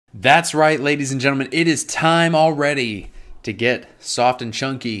That's right, ladies and gentlemen. It is time already to get soft and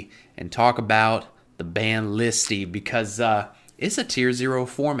chunky and talk about the Banlisty because it's a tier 0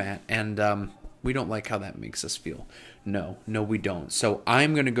 format, and we don't like how that makes us feel. No, we don't. So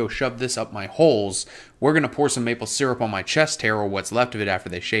I'm going to go shove this up my holes. We're going to pour some maple syrup on my chest hair, or what's left of it after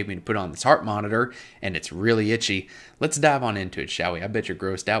they shave me, to put on this heart monitor, and it's really itchy. Let's dive on into it, shall we? I bet you're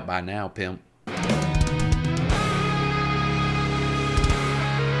grossed out by now, pimp.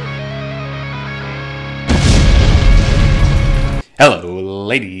 Hello,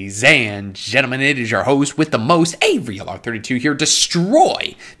 ladies and gentlemen. It is your host with the most, Avery LR32 here.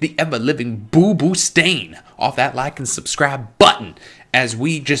 Destroy the ever-living boo-boo stain off that like and subscribe button as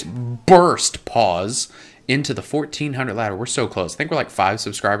we just burst pause into the 1,400 ladder. We're so close. I think we're like 5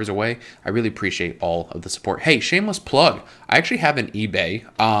 subscribers away. I really appreciate all of the support. Hey, shameless plug. I actually have an eBay.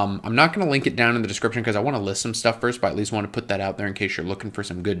 I'm not going to link it down in the description because I want to list some stuff first, but I at least want to put that out there in case you're looking for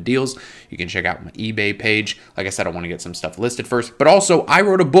some good deals. You can check out my eBay page. Like I said, I want to get some stuff listed first. But also, I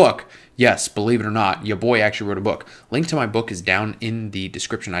wrote a book. Yes, believe it or not, your boy actually wrote a book. Link to my book is down in the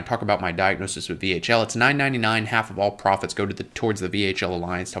description. I talk about my diagnosis with VHL. It's $9.99. Half of all profits go towards the VHL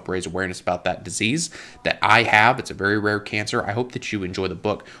Alliance to help raise awareness about that disease that I have. It's a very rare cancer. I hope that you enjoy the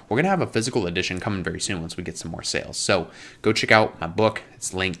book. We're going to have a physical edition coming very soon once we get some more sales. So go check out my book.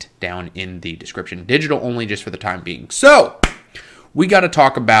 It's linked down in the description. Digital only just for the time being. So we got to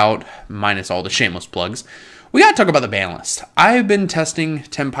talk about, minus all the shameless plugs, we got to talk about the Banlist. I've been testing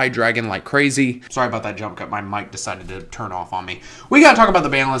Tenpai Dragon like crazy. Sorry about that jump cut. My mic decided to turn off on me. We got to talk about the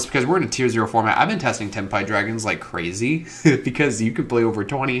Banlist because we're in a tier 0 format. I've been testing Tenpai Dragons like crazy because you can play over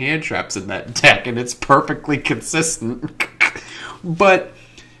 20 hand traps in that deck and it's perfectly consistent. But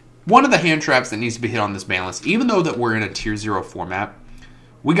one of the hand traps that needs to be hit on this Banlist, even though that we're in a tier 0 format,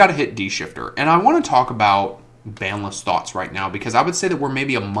 we got to hit D-Shifter. And I want to talk about Banlist thoughts right now because I would say that we're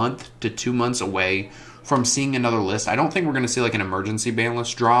maybe a month to 2 months away from seeing another list. I don't think we're going to see like an emergency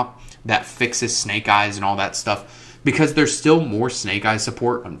Banlist drop that fixes Snake Eyes and all that stuff because there's still more Snake Eyes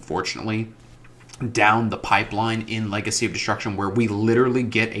support, unfortunately, down the pipeline in Legacy of Destruction where we literally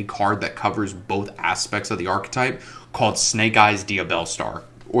get a card that covers both aspects of the archetype called Snake Eyes Diabellstar.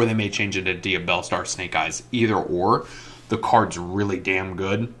 Or they may change it to Diabellstar Snake Eyes. Either or. The card's really damn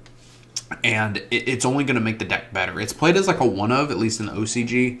good. And it's only going to make the deck better. It's played as like a one-of, at least in the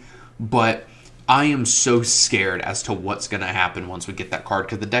OCG. But I am so scared as to what's going to happen once we get that card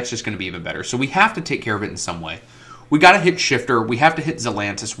because the deck's just going to be even better. So we have to take care of it in some way. We got to hit Shifter. We have to hit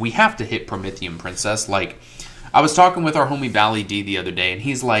Zelantis. We have to hit Promethean Princess. Like, I was talking with our homie Valley D the other day, and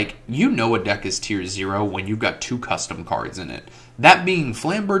he's like, you know a deck is tier 0 when you've got 2 custom cards in it. That being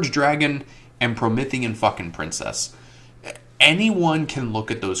Flamberge Dragon and Promethean fucking Princess. Anyone can look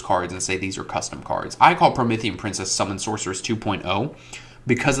at those cards and say these are custom cards. I call Promethean Princess Summon Sorceress 2.0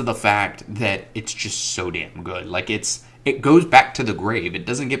 because of the fact that it's just so damn good. Like, it goes back to the grave. It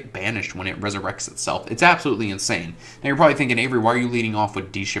doesn't get banished when it resurrects itself. It's absolutely insane. Now, you're probably thinking, Avery, why are you leading off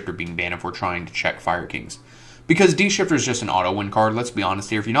with D-Shifter being banned if we're trying to check Fire Kings? Because D-Shifter is just an auto-win card. Let's be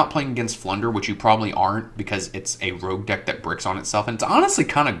honest here. If you're not playing against Flunder, which you probably aren't because it's a rogue deck that bricks on itself, and it's honestly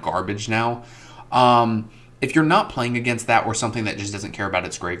kind of garbage now. If you're not playing against that or something that just doesn't care about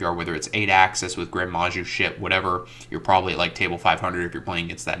its graveyard, whether it's 8 access with Grand Maju shit, whatever, you're probably at like table 500 if you're playing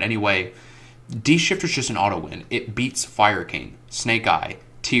against that anyway. D-Shifter's just an auto-win. It beats Fire King, Snake Eye,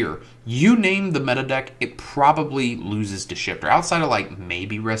 Tier. You name the meta deck, it probably loses to Shifter. Outside of like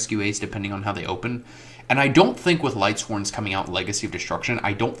maybe Rescue Ace, depending on how they open. And I don't think with Lightsworns coming out Legacy of Destruction,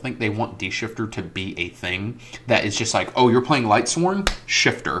 I don't think they want D-Shifter to be a thing that is just like, oh, you're playing Lightsworn?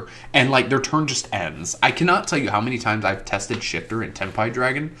 Shifter. And like their turn just ends. I cannot tell you how many times I've tested Shifter in Tenpai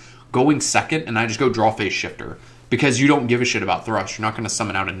Dragon, going second, and I just go draw phase Shifter. Because you don't give a shit about Thrust. You're not going to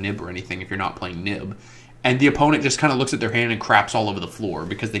summon out a Nib or anything if you're not playing Nib. And the opponent just kind of looks at their hand and craps all over the floor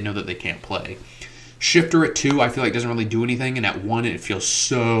because they know that they can't play. Shifter at 2, I feel like doesn't really do anything, and at 1, it feels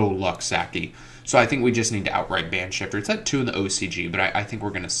so luck-sacky. So I think we just need to outright ban Shifter. It's at 2 in the OCG, but I think we're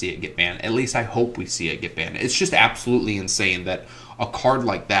going to see it get banned. At least I hope we see it get banned. It's just absolutely insane that a card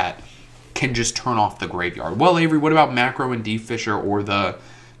like that can just turn off the graveyard. Well, Avery, what about Macro and D-Fisher or the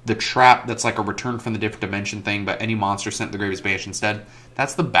trap that's like a return from the different dimension thing, but any monster sent to the grave is banished instead?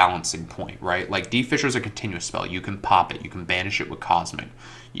 That's the balancing point, right? Like, D-Fisher is a continuous spell. You can pop it. You can banish it with Cosmic.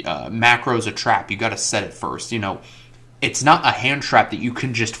 Macro is a trap. You got to set it first. You know, it's not a hand trap that you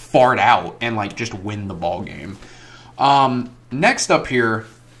can just fart out and, like, just win the ball game. Next up here,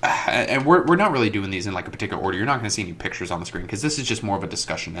 and we're not really doing these in, like, a particular order. You're not going to see any pictures on the screen because this is just more of a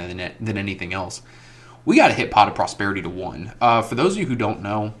discussion than anything else. We got to hit Pot of Prosperity to 1. For those of you who don't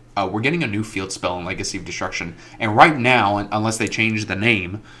know, we're getting a new field spell in Legacy of Destruction. And right now, unless they change the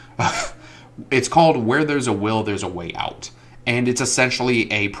name, it's called Where There's a Will, There's a Way Out. And it's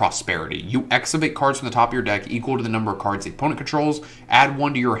essentially a prosperity. You excavate cards from the top of your deck equal to the number of cards the opponent controls, add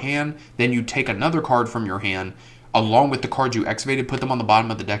one to your hand, then you take another card from your hand, along with the cards you excavated, put them on the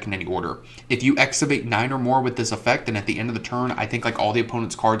bottom of the deck in any order. If you excavate 9 or more with this effect, then at the end of the turn, I think like all the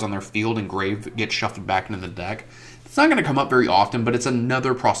opponent's cards on their field and grave get shuffled back into the deck. It's not going to come up very often, but it's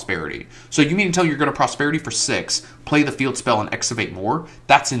another prosperity. So you mean to tell me you're going to prosperity for 6, play the field spell, and excavate more?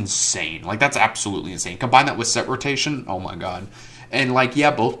 That's insane. Like, that's absolutely insane. Combine that with set rotation, oh my god. And like,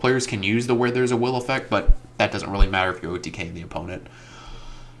 yeah, both players can use the Where There's a Will effect, but that doesn't really matter if you're OTKing the opponent.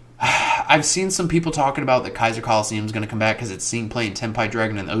 I've seen some people talking about that Kaiser Coliseum is going to come back because it's seen playing Tenpai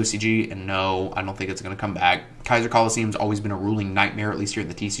Dragon in the OCG, and no, I don't think it's going to come back. Kaiser Coliseum's always been a ruling nightmare, at least here in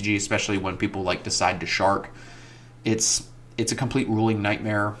the TCG, especially when people like decide to shark. It's a complete ruling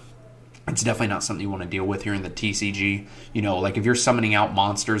nightmare. It's definitely not something you want to deal with here in the TCG. You know, like if you're summoning out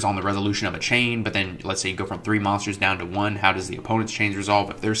monsters on the resolution of a chain, but then let's say you go from 3 monsters down to 1, how does the opponent's chains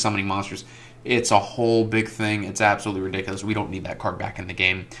resolve? If they're summoning monsters, it's a whole big thing. It's absolutely ridiculous. We don't need that card back in the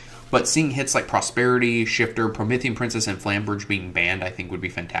game. But seeing hits like Prosperity, Shifter, Promethean Princess, and Flamberge being banned, I think would be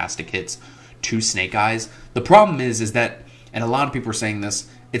fantastic hits to Snake Eyes. The problem is that, and a lot of people are saying this,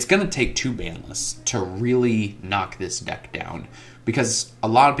 it's going to take 2 ban lists to really knock this deck down. Because a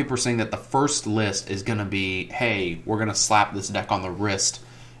lot of people are saying that the first list is going to be, hey, we're going to slap this deck on the wrist,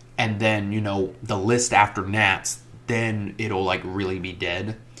 and then, you know, the list after Nats, then it'll, like, really be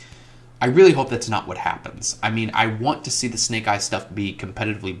dead. I really hope that's not what happens. I mean, I want to see the Snake Eye stuff be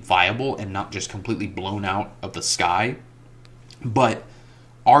competitively viable and not just completely blown out of the sky. But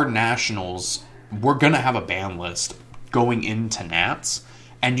our Nationals, we're going to have a ban list going into Nats.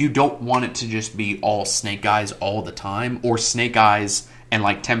 And you don't want it to just be all Snake Eyes all the time, or Snake Eyes and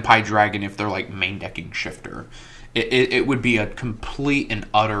like Tenpai Dragon if they're like main decking Shifter. It would be a complete and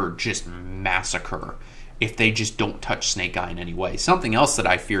utter just massacre if they just don't touch Snake Eye in any way. Something else that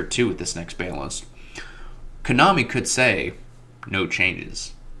I fear too with this next ban list. Konami could say, no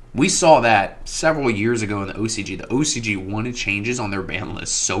changes. We saw that several years ago in the OCG. The OCG wanted changes on their ban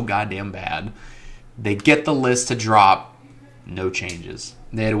list so goddamn bad. They get the list to drop, no changes.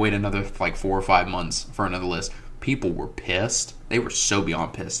 They had to wait another like 4 or 5 months for another list. People were pissed. They were so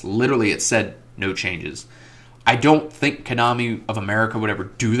beyond pissed. Literally, it said no changes. I don't think Konami of America would ever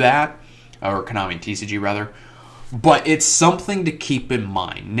do that, or Konami and TCG rather, but it's something to keep in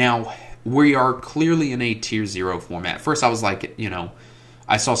mind. Now, we are clearly in a Tier 0 format. At first, I was like, you know,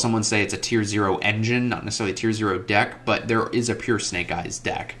 I saw someone say it's a Tier 0 engine, not necessarily a Tier 0 deck, but there is a pure Snake Eyes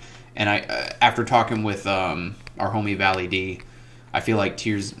deck. And I, after talking with our homie Valley D, I feel like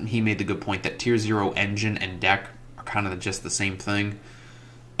he made the good point that Tier 0 engine and deck are kind of just the same thing.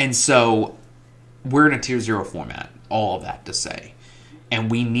 And so, we're in a Tier 0 format, all of that to say. And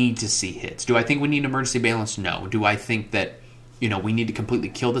we need to see hits. Do I think we need emergency balance? No. Do I think that, you know, we need to completely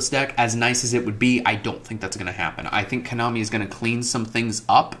kill this deck? As nice as it would be, I don't think that's going to happen. I think Konami is going to clean some things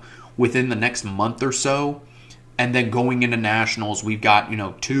up within the next month or so. And then going into Nationals, we've got, you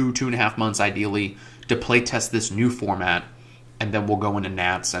know, 2.5 months ideally to play test this new format. And then we'll go into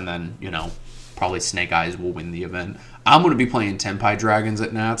Nats, and then, you know, probably Snake Eyes will win the event. I'm going to be playing Tenpai Dragons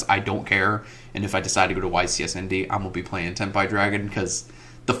at Nats. I don't care. And if I decide to go to YCSND, I'm going to be playing Tenpai Dragon, because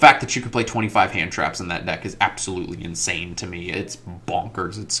the fact that you can play 25 hand traps in that deck is absolutely insane to me. It's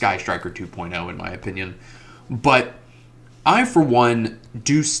bonkers. It's Sky Striker 2.0 in my opinion. But I, for one,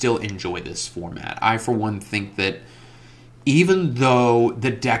 do still enjoy this format. I, for one, think that even though the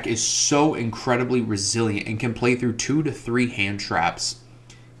deck is so incredibly resilient and can play through 2 to 3 hand traps,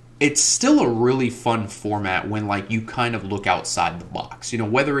 it's still a really fun format when, like, you kind of look outside the box. You know,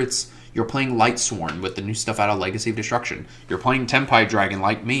 whether it's you're playing Lightsworn with the new stuff out of Legacy of Destruction, you're playing Tenpai Dragon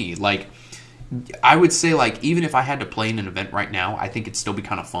like me. Like, I would say, like, even if I had to play in an event right now, I think it'd still be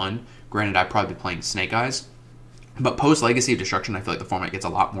kind of fun. Granted, I'd probably be playing Snake Eyes. But post-Legacy of Destruction, I feel like the format gets a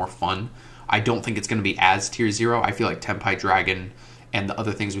lot more fun. I don't think it's going to be as Tier 0. I feel like Tenpai Dragon and the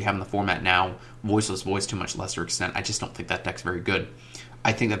other things we have in the format now, Voiceless Voice to a much lesser extent, I just don't think that deck's very good.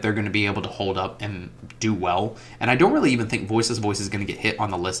 I think that they're going to be able to hold up and do well. And I don't really even think Voiceless Voice is going to get hit on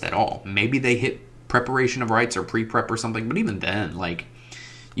the list at all. Maybe they hit Preparation of Rites or Pre-Prep or something, but even then, like,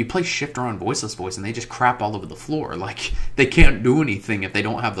 you play Shifter on Voiceless Voice and they just crap all over the floor. Like, they can't do anything if they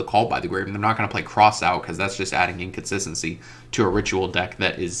don't have the Call by the Grave, and they're not going to play Cross Out because that's just adding inconsistency to a Ritual deck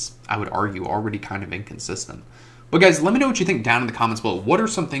that is, I would argue, already kind of inconsistent. But guys, let me know what you think down in the comments below. What are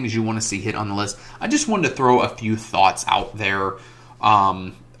some things you want to see hit on the list? I just wanted to throw a few thoughts out there.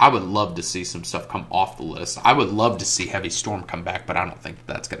 I would love to see some stuff come off the list. I would love to see Heavy Storm come back, but I don't think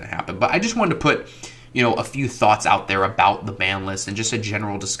that's going to happen. But I just wanted to put, a few thoughts out there about the ban list and just a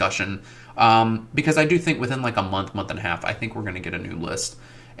general discussion, because I do think within like a month and a half, I think we're going to get a new list.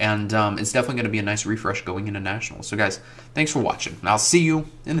 And it's definitely going to be a nice refresh going into Nationals. So guys, thanks for watching. And I'll see you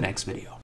in the next video.